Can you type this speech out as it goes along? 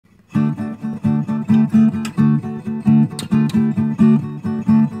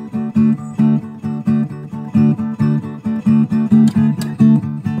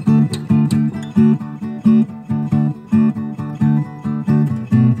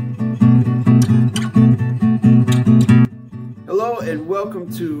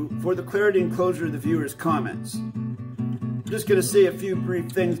for the clarity and closure of the viewer's comments. I'm just going to say a few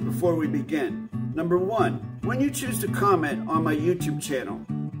brief things before we begin. Number one, when you choose to comment on my YouTube channel,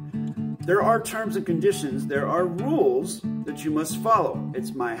 there are terms and conditions, there are rules that you must follow.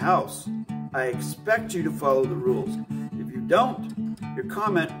 It's my house. I expect you to follow the rules. If you don't, your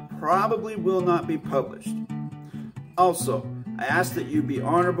comment probably will not be published. Also, I ask that you be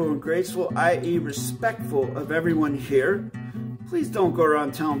honorable and graceful, i.e. respectful of everyone here. Please don't go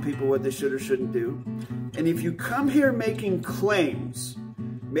around telling people what they should or shouldn't do. And if you come here making claims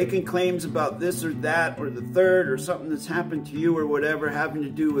about this or that or the third or something that's happened to you or whatever having to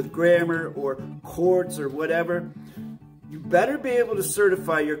do with grammar or courts or whatever, you better be able to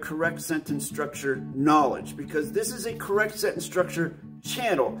certify your correct sentence structure knowledge, because this is a correct sentence structure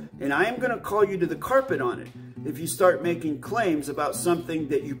channel and I am going to call you to the carpet on it if you start making claims about something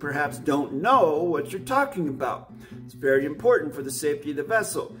that you perhaps don't know what you're talking about. It's very important for the safety of the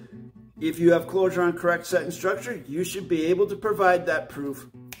vessel. If you have closure on correct sentence structure, you should be able to provide that proof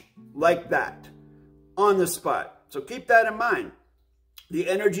like that, on the spot. So keep that in mind. The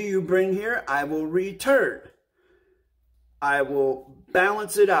energy you bring here, I will return. I will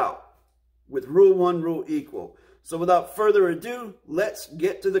balance it out with Rule 1, Rule Equal. So without further ado, let's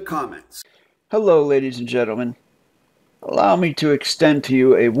get to the comments. Hello, ladies and gentlemen. Allow me to extend to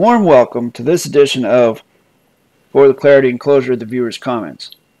you a warm welcome to this edition of For the Clarity and Closure of the Viewer's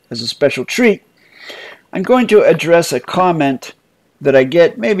Comments. As a special treat, I'm going to address a comment that I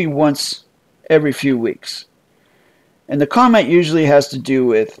get maybe once every few weeks. And the comment usually has to do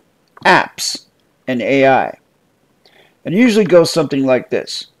with apps and AI. And it usually goes something like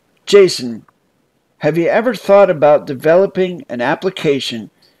this. Jason, have you ever thought about developing an application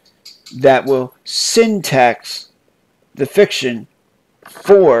that will syntax the fiction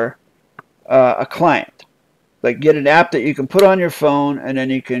for a client? Like get an app that you can put on your phone and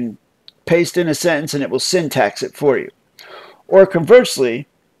then you can paste in a sentence and it will syntax it for you. Or conversely,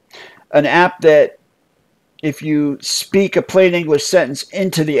 an app that if you speak a plain English sentence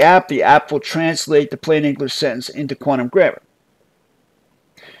into the app will translate the plain English sentence into quantum grammar.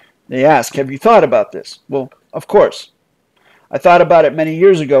 They ask, have you thought about this? Well, of course. I thought about it many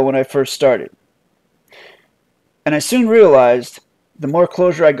years ago when I first started. And I soon realized, the more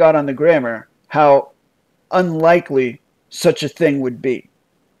closure I got on the grammar, how unlikely such a thing would be.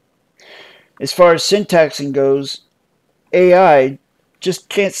 As far as syntaxing goes, AI just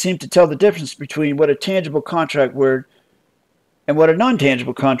can't seem to tell the difference between what a tangible contract word and what a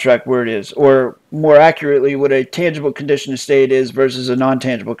non-tangible contract word is, or more accurately, what a tangible condition of state is versus a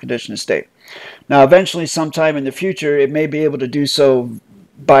non-tangible condition of state. Now, eventually, sometime in the future, it may be able to do so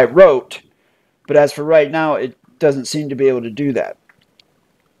by rote, but as for right now, it doesn't seem to be able to do that.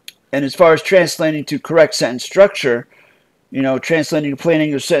 And as far as translating to correct sentence structure, you know, translating a plain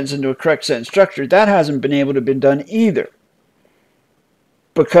English sentence into a correct sentence structure, that hasn't been able to be done either.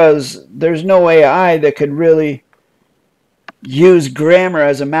 Because there's no AI that could really use grammar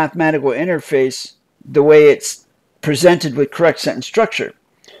as a mathematical interface the way it's presented with correct sentence structure.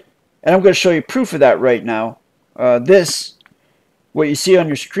 And I'm going to show you proof of that right now. This, what you see on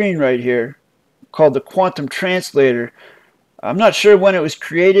your screen right here, called the Quantum Translator. I'm not sure when it was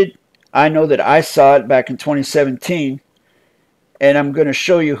created. I know that I saw it back in 2017. And I'm going to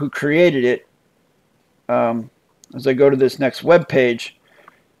show you who created it as I go to this next web page.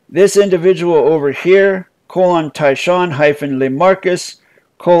 This individual over here, Tyshawn-Lemarcus,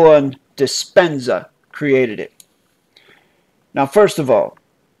 created it. Now, first of all,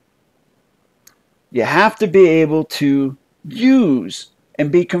 you have to be able to use and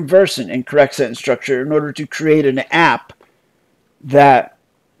be conversant in correct sentence structure in order to create an app that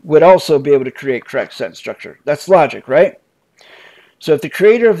would also be able to create correct sentence structure. That's logic, right? So if the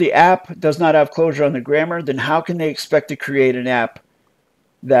creator of the app does not have closure on the grammar, then how can they expect to create an app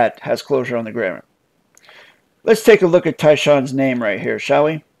that has closure on the grammar? Let's take a look at Tyshawn's name right here, shall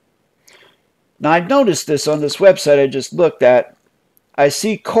we? Now, I've noticed this on this website I just looked at. I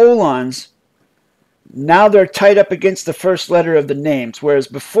see colons. Now they're tied up against the first letter of the names, whereas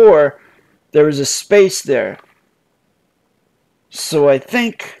before there was a space there. So I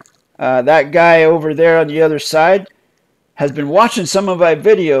think that guy over there on the other side has been watching some of my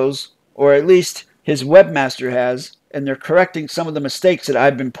videos, or at least his webmaster has, and they're correcting some of the mistakes that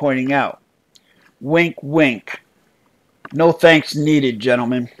I've been pointing out. Wink, wink. No thanks needed,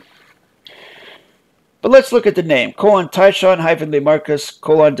 gentlemen. But let's look at the name.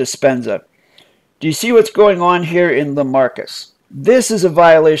 Tyshawn-Lemarcus, Do you see what's going on here in Lemarcus? This is a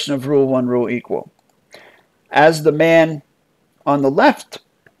violation of Rule 1, Rule Equal. As the man on the left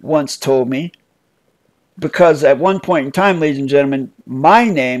once told me, because at one point in time, ladies and gentlemen, my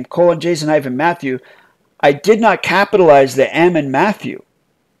name, :Jason-Matthew, I did not capitalize the M in Matthew.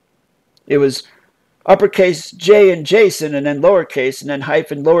 It was uppercase J in Jason, and then lowercase, and then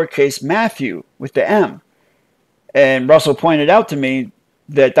hyphen lowercase Matthew with the M. And Russell pointed out to me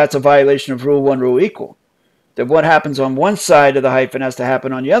that that's a violation of Rule 1, Rule Equal. That what happens on one side of the hyphen has to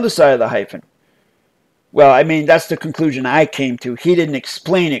happen on the other side of the hyphen. Well, I mean, that's the conclusion I came to. He didn't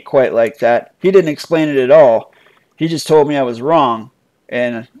explain it quite like that. He didn't explain it at all. He just told me I was wrong,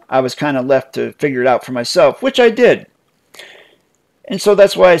 and I was kind of left to figure it out for myself, which I did. And so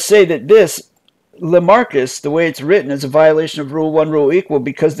that's why I say that this, Lamarcus, the way it's written, is a violation of Rule 1, Rule Equal,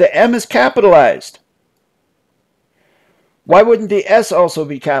 because the M is capitalized. Why wouldn't the S also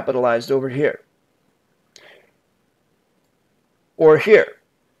be capitalized over here? Or here?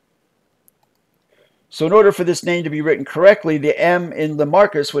 So in order for this name to be written correctly, the M in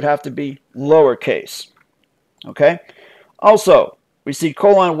Lamarcus would have to be lowercase. Okay? Also, we see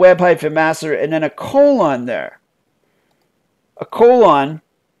 :web-master and then a colon there. A colon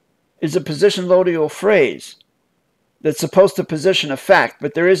is a position loadial phrase that's supposed to position a fact,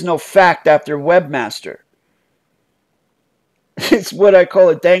 but there is no fact after webmaster. It's what I call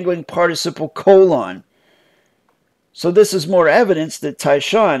a dangling participle colon. So this is more evidence that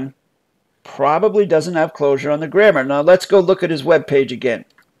Tyshawn probably doesn't have closure on the grammar. Now let's go look at his webpage again.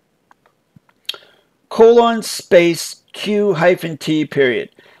 :space Q-T period.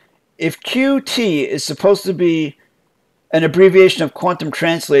 If QT is supposed to be an abbreviation of quantum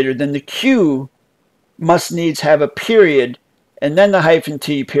translator, then the Q must needs have a period and then the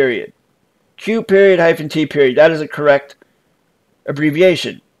 -T period. Q period -T period. That is a correct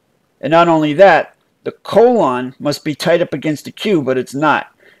abbreviation. And not only that, the colon must be tied up against the Q, but it's not.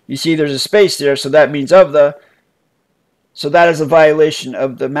 You see there's a space there, so that means of the. So that is a violation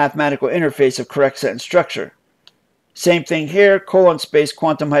of the mathematical interface of correct sentence structure. Same thing here, :space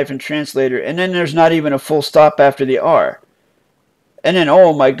quantum-translator, and then there's not even a full stop after the R. And then,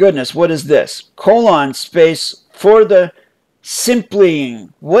 oh my goodness, what is this? :space for the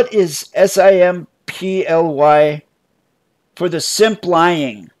simplying. What is SIMPLY? For the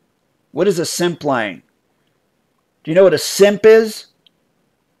simplying. What is a simplying? Do you know what a simp is?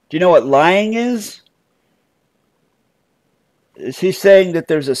 Do you know what lying is? Is he saying that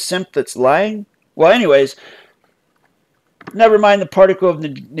there's a simp that's lying? Well, anyways, never mind the particle of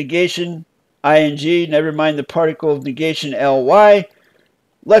negation, ing, never mind the particle of negation, ly.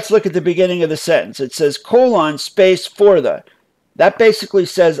 Let's look at the beginning of the sentence. It says :space for the. That basically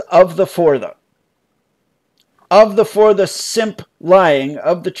says of the for the. Of the for the simp lying,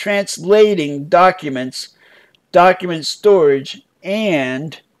 of the translating documents, document storage,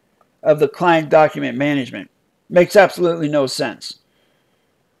 and of the client document management. Makes absolutely no sense.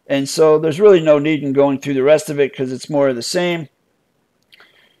 And so there's really no need in going through the rest of it because it's more of the same.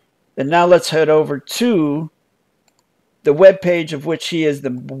 And now let's head over to the web page of which he is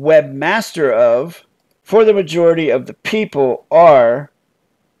the webmaster of. For the majority of the people are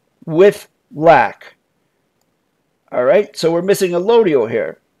with lack. All right, so we're missing a loadial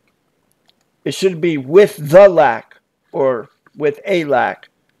here. It should be with the lack or with a lack.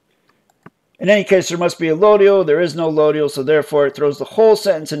 In any case, there must be a loadial. There is no loadial, so therefore it throws the whole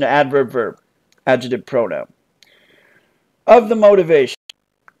sentence into adverb verb, adjective pronoun. Of the motivation,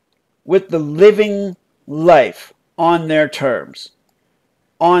 with the living life on their terms.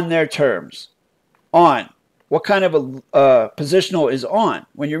 On their terms. On. What kind of a positional is on?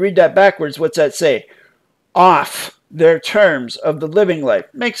 When you read that backwards, what's that say? Off their terms of the living life.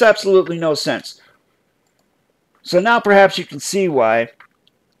 Makes absolutely no sense. So now perhaps you can see why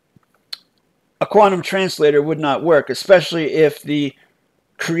a quantum translator would not work, especially if the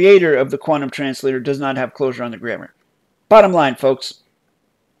creator of the quantum translator does not have closure on the grammar. Bottom line, folks,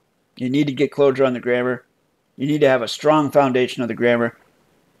 you need to get closure on the grammar. You need to have a strong foundation of the grammar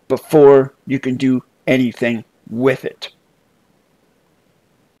before you can do anything with it.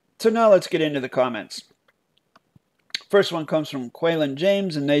 So now let's get into the comments. First one comes from Quaylen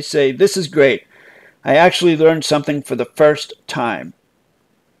James, and they say, "This is great. I actually learned something for the first time."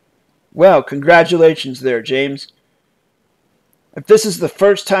 Well, congratulations there, James. If this is the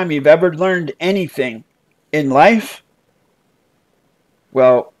first time you've ever learned anything in life,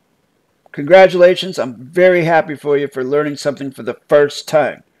 well, congratulations. I'm very happy for you for learning something for the first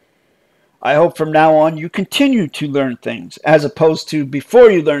time. I hope from now on you continue to learn things, as opposed to before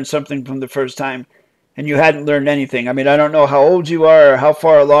you learn something from the first time and you hadn't learned anything. I mean, I don't know how old you are or how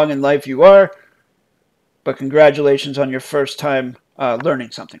far along in life you are, but congratulations on your first time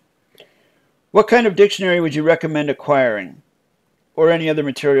learning something. What kind of dictionary would you recommend acquiring? Or any other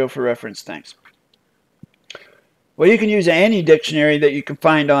material for reference? Thanks. Well, you can use any dictionary that you can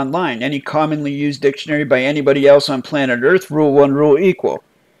find online, any commonly used dictionary by anybody else on planet Earth, Rule 1, Rule Equal.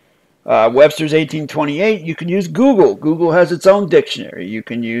 Webster's 1828, you can use Google. Google has its own dictionary. You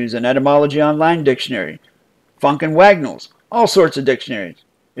can use an etymology online dictionary. Funk and Wagnalls, all sorts of dictionaries.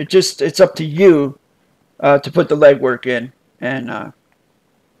 It's up to you to put the legwork in and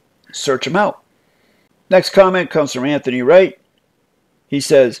search them out. Next comment comes from Anthony Wright. He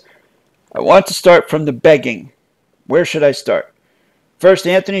says, I want to start from the begging. Where should I start? First,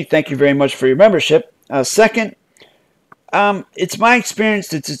 Anthony, thank you very much for your membership. Second, it's my experience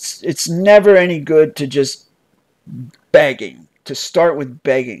that it's never any good to just begging, to start with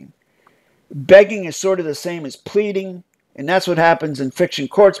begging. Begging is sort of the same as pleading, and that's what happens in fiction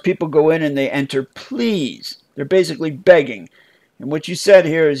courts. People go in and they enter pleas. They're basically begging. And what you said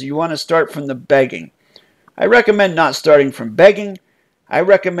here is you want to start from the begging. I recommend not starting from begging. I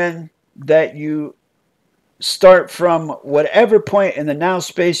recommend that you start from whatever point in the now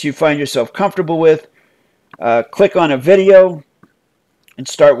space you find yourself comfortable with. Click on a video and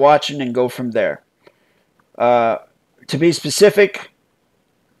start watching and go from there. To be specific,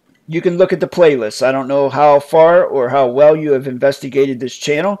 you can look at the playlist. I don't know how far or how well you have investigated this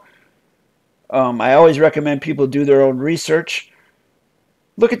channel. I always recommend people do their own research.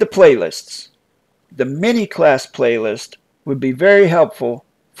 Look at the playlists. The mini class playlist would be very helpful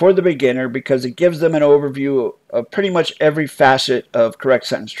for the beginner because it gives them an overview of pretty much every facet of correct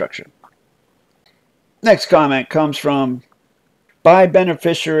sentence structure. Next comment comes from by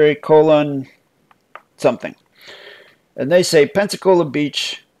beneficiary : something. And they say Pensacola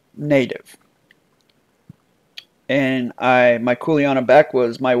Beach native. And my Kuleana back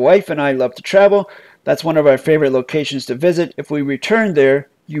was, my wife and I love to travel. That's one of our favorite locations to visit. If we return there,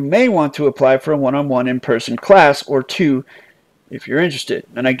 you may want to apply for a one-on-one in-person class or two if you're interested.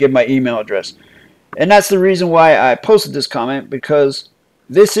 And I give my email address. And that's the reason why I posted this comment, because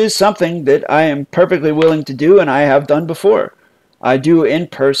this is something that I am perfectly willing to do and I have done before. I do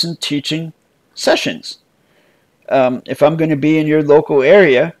in-person teaching sessions. If I'm going to be in your local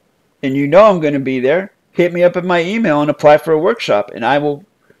area and you know I'm going to be there, hit me up at my email and apply for a workshop, and I will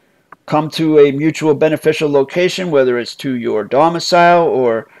come to a mutual beneficial location, whether it's to your domicile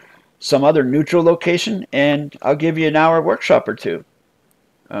or some other neutral location, and I'll give you an hour workshop or two.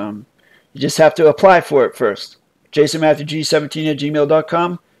 You just have to apply for it first.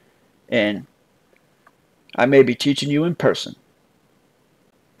 jasonmatthewg17@gmail.com, and I may be teaching you in person.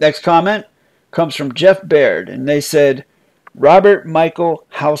 Next comment comes from Jeff Baird, and they said, Robert Michael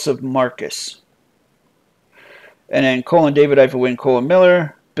House of Marcus. And then : DAVID-WYNN :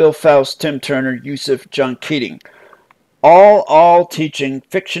 Miller, Bill Faust, Tim Turner, Yusuf, John Keating. All teaching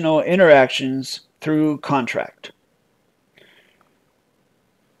fictional interactions through contract.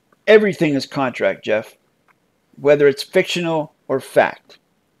 Everything is contract, Jeff. Whether it's fictional or fact.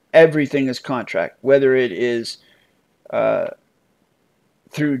 Everything is contract. Whether it is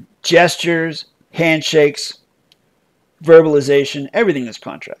through gestures, handshakes, verbalization, everything is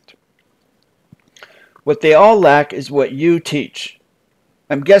contract. What they all lack is what you teach.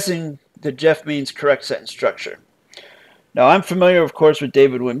 I'm guessing that Jeff means correct sentence structure. Now, I'm familiar, of course, with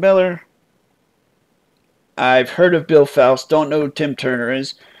David-WYNN Miller. I've heard of Bill Faust. Don't know who Tim Turner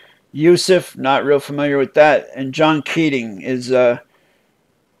is. Yusuf, not real familiar with that. And John Keating is, I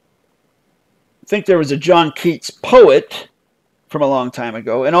think there was a John Keats poet from a long time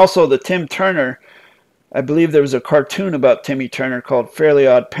ago. And also the Tim Turner, I believe there was a cartoon about Timmy Turner called Fairly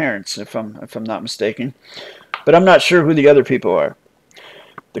Odd Parents, if I'm not mistaken. But I'm not sure who the other people are.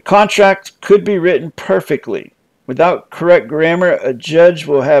 The contract could be written perfectly. Without correct grammar, a judge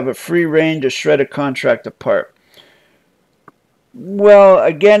will have a free rein to shred a contract apart. Well,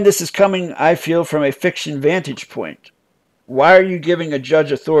 again, this is coming, I feel, from a fiction vantage point. Why are you giving a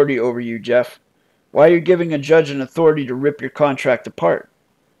judge authority over you, Jeff? Why are you giving a judge an authority to rip your contract apart?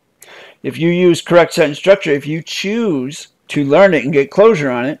 If you use correct sentence structure, if you choose to learn it and get closure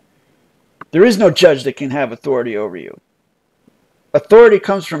on it, there is no judge that can have authority over you. Authority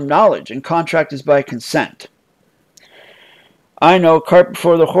comes from knowledge, and contract is by consent. I know, cart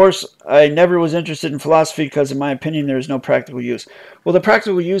before the horse, I never was interested in philosophy because, in my opinion, there is no practical use. Well, the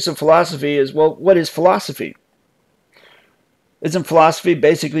practical use of philosophy is, well, what is philosophy? Isn't philosophy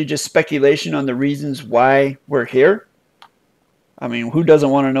basically just speculation on the reasons why we're here? I mean, who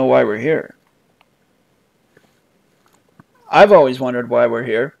doesn't want to know why we're here? I've always wondered why we're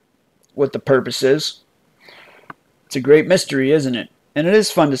here, what the purpose is. It's a great mystery, isn't it? And it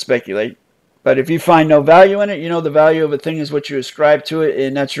is fun to speculate. But if you find no value in it, you know the value of a thing is what you ascribe to it,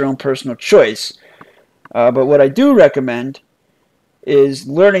 and that's your own personal choice. But what I do recommend is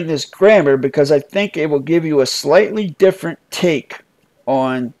learning this grammar, because I think it will give you a slightly different take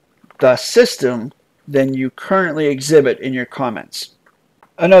on the system than you currently exhibit in your comments.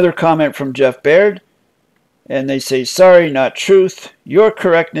 Another comment from Jeff Baird, and they say, sorry, not truth. Your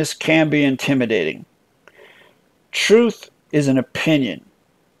correctness can be intimidating. Truth is an opinion.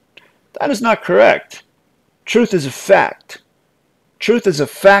 That is not correct. Truth is a fact. Truth is a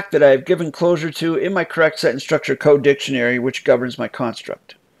fact that I have given closure to in my correct sentence structure code dictionary, which governs my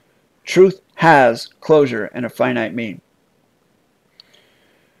construct. Truth has closure and a finite mean.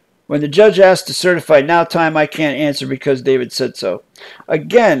 When the judge asks to certify now time, I can't answer because David said so.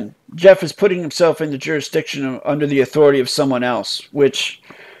 Again, Jeff is putting himself in the jurisdiction under the authority of someone else, which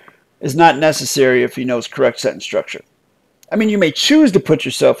is not necessary if he knows correct sentence structure. I mean, you may choose to put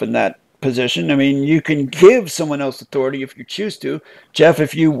yourself in that position. I mean, you can give someone else authority if you choose to. Jeff,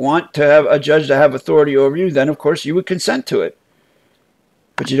 if you want to have a judge to have authority over you, then of course you would consent to it.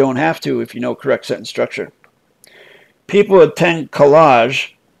 But you don't have to if you know correct sentence structure. People attend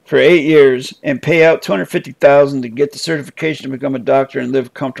college for 8 years and pay out $250,000 to get the certification to become a doctor and live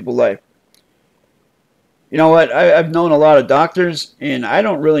a comfortable life. You know what? I've known a lot of doctors, and I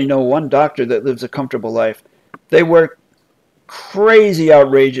don't really know one doctor that lives a comfortable life. They work crazy,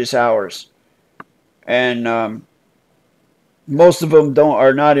 outrageous hours, and most of them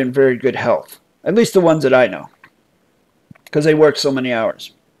are not in very good health. At least the ones that I know, because they work so many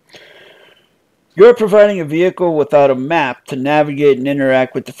hours. You're providing a vehicle without a map to navigate and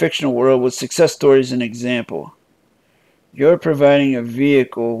interact with the fictional world with success stories and example. You're providing a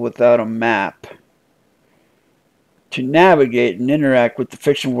vehicle without a map to navigate and interact with the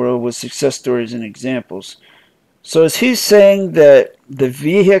fictional world with success stories and examples. So is he saying that the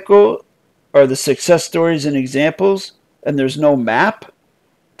vehicle are the success stories and examples and there's no map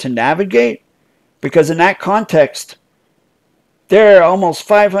to navigate? Because in that context, there are almost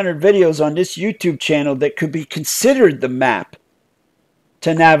 500 videos on this YouTube channel that could be considered the map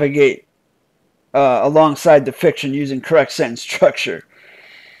to navigate alongside the fiction using correct sentence structure.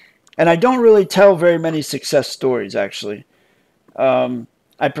 And I don't really tell very many success stories, actually.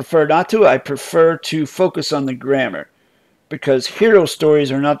 I prefer not to. I prefer to focus on the grammar, because hero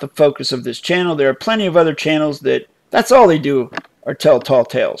stories are not the focus of this channel. There are plenty of other channels that's all they do, are tell tall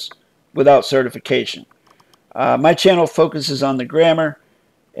tales without certification. My channel focuses on the grammar,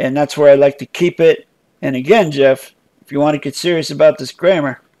 and that's where I like to keep it. And again, Jeff, if you want to get serious about this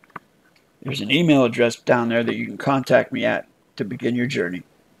grammar, there's an email address down there that you can contact me at to begin your journey.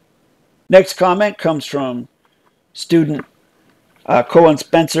 Next comment comes from student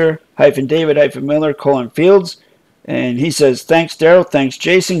Spencer-David-Miller-Fields, and he says, thanks Daryl, thanks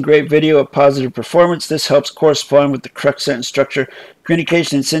Jason, great video of positive performance. This helps correspond with the correct sentence structure,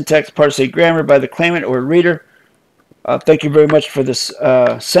 communication and syntax, parse grammar by the claimant or reader. Thank you very much for this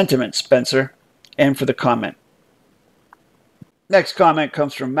sentiment, Spencer, and for the comment. Next comment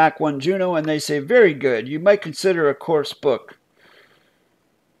comes from Mac1 Juno, and they say, very good, you might consider a course book.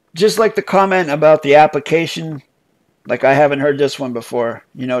 Just like the comment about the application, like I haven't heard this one before.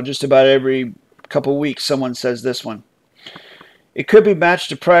 You know, just about every couple weeks someone says this one. It could be matched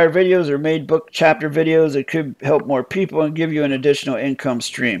to prior videos or made book chapter videos. It could help more people and give you an additional income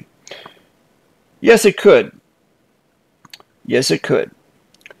stream. Yes, it could. Yes, it could.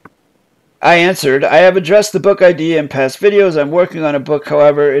 I answered, I have addressed the book idea in past videos. I'm working on a book,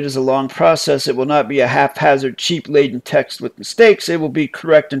 however, it is a long process. It will not be a haphazard, cheap-laden text with mistakes. It will be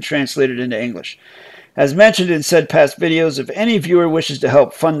correct and translated into English. As mentioned in said past videos, if any viewer wishes to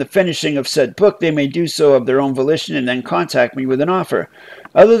help fund the finishing of said book, they may do so of their own volition and then contact me with an offer.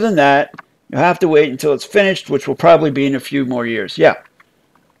 Other than that, you'll have to wait until it's finished, which will probably be in a few more years. Yeah,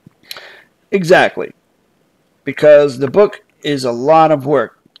 exactly. Because the book is a lot of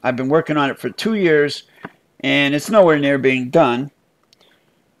work. I've been working on it for 2 years, and it's nowhere near being done.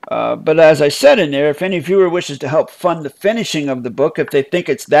 But as I said in there, if any viewer wishes to help fund the finishing of the book, if they think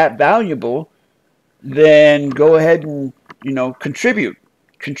it's that valuable, then go ahead and, contribute.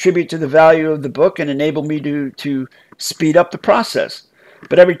 Contribute to the value of the book and enable me to speed up the process.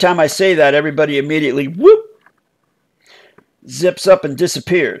 But every time I say that, everybody immediately, whoop, zips up and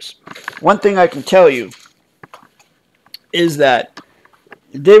disappears. One thing I can tell you is that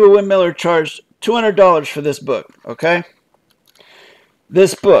David-WYNN Miller charged $200 for this book, okay?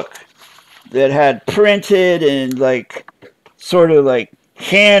 This book that had printed and sort of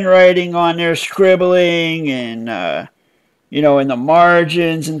handwriting on there, scribbling and, in the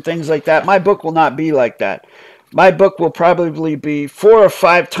margins and things like that. My book will not be like that. My book will probably be 4 or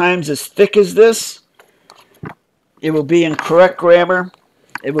 5 times as thick as this. It will be in correct grammar.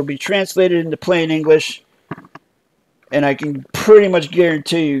 It will be translated into plain English. and I can pretty much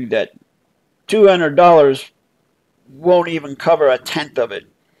guarantee you that $200 won't even cover a tenth of it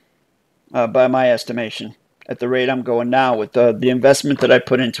by my estimation at the rate I'm going now with the investment that I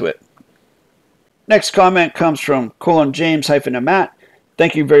put into it. Next comment comes from James-Amat.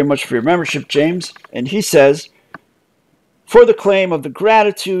 Thank you very much for your membership, James. And he says, for the claim of the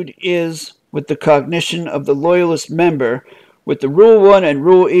gratitude is with the cognition of the loyalist member with the Rule 1 and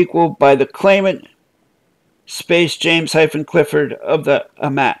Rule equal by the claimant space James-Clifford of the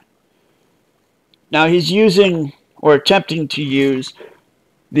Amat. Now he's using or attempting to use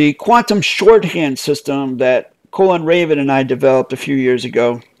the quantum shorthand system that Raven and I developed a few years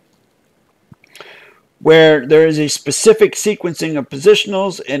ago, where there is a specific sequencing of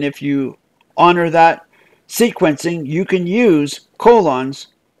positionals, and if you honor that sequencing, you can use colons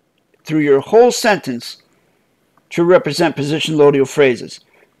through your whole sentence to represent position loadial phrases.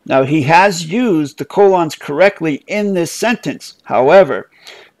 Now, he has used the colons correctly in this sentence. However,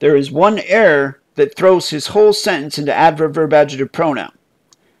 there is one error that throws his whole sentence into adverb, verb, adjective, pronoun.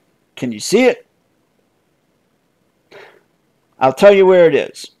 Can you see it? I'll tell you where it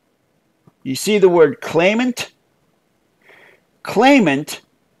is. You see the word claimant? Claimant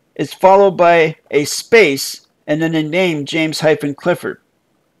is followed by a space and then a name, James-Clifford.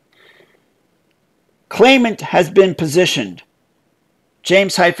 Claimant has been positioned.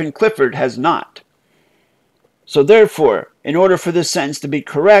 James-Clifford has not. So therefore, in order for this sentence to be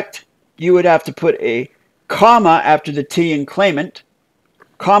correct, you would have to put a comma after the T in claimant,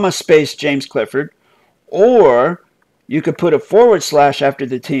 comma space James Clifford, or you could put a forward slash after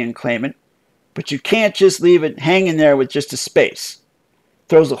the T in claimant, but you can't just leave it hanging there with just a space.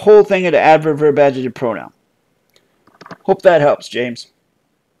 Throws the whole thing into adverb, verb, adjective, pronoun. Hope that helps, James.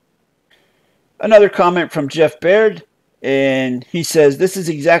 Another comment from Jeff Baird, and he says, this is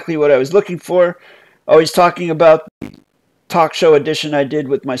exactly what I was looking for. Oh, he's talking about the talk show edition I did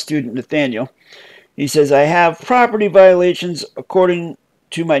with my student Nathaniel. He says, I have property violations according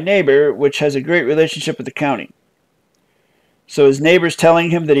to my neighbor, which has a great relationship with the county. So his neighbor's telling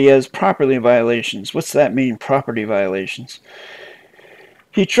him that he has property violations. What's that mean, property violations?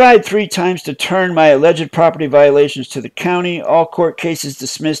 He tried 3 times to turn my alleged property violations to the county. All court cases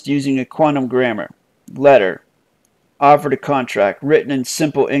dismissed using a quantum grammar. Letter. Offered a contract. Written in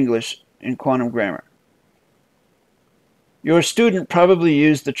simple English in quantum grammar. Your student probably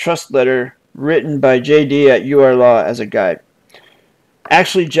used the trust letter written by JD at UR Law as a guide.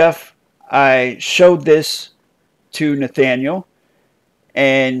 Actually, Jeff, I showed this to Nathaniel,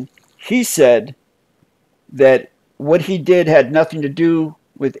 and he said that what he did had nothing to do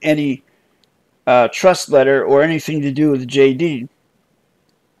with any trust letter or anything to do with JD.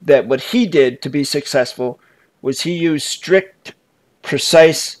 That what he did to be successful was he used strict,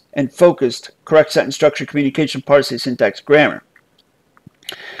 precise, and focused correct sentence structure, communication, PARSE, syntax, grammar.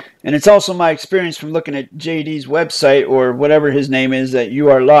 And it's also my experience from looking at JD's website, or whatever his name is at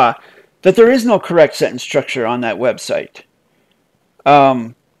UR Law, that there is no correct sentence structure on that website.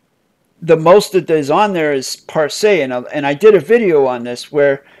 The most that is on there is PARSE, and I did a video on this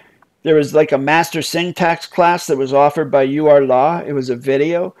where there was like a master syntax class that was offered by UR Law. It was a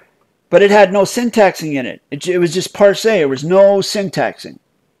video, but it had no syntaxing in it. It was just PARSE. There was no syntaxing.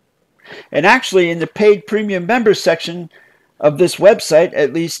 And actually, in the paid premium members section of this website,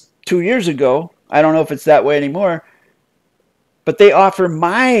 at least 2 years ago, I don't know if it's that way anymore, but they offer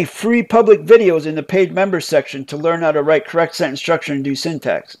my free public videos in the paid members section to learn how to write correct sentence structure and do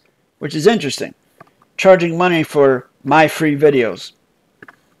syntax, which is interesting. Charging money for my free videos.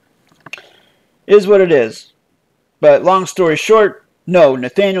 Is what it is. But long story short, no,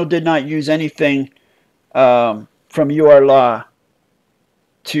 Nathaniel did not use anything from UR Law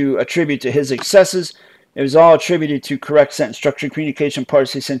to attribute to his excesses. It was all attributed to correct sentence structure, communication,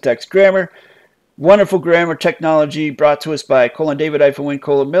 PARSE, syntax, grammar. Wonderful grammar technology brought to us by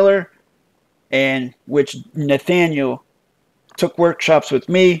DAVID-WYNN, Miller, and which Nathaniel took workshops with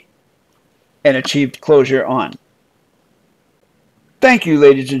me and achieved closure on. Thank you,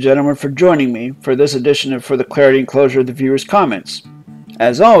 ladies and gentlemen, for joining me for this edition of For the Clarity and Closure of the Viewer's Comments.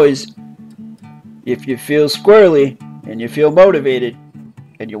 As always, if you feel squirrely and you feel motivated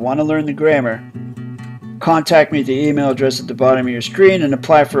and you want to learn the grammar, contact me at the email address at the bottom of your screen and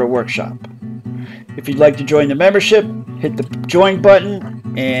apply for a workshop. If you'd like to join the membership, hit the join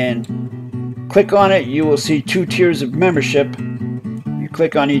button and click on it. You will see 2 tiers of membership. You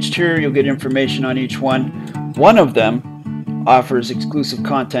click on each tier, you'll get information on each one. One of them offers exclusive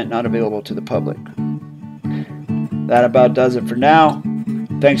content not available to the public. That about does it for now.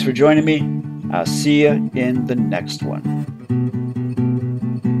 Thanks for joining me. I'll see you in the next one.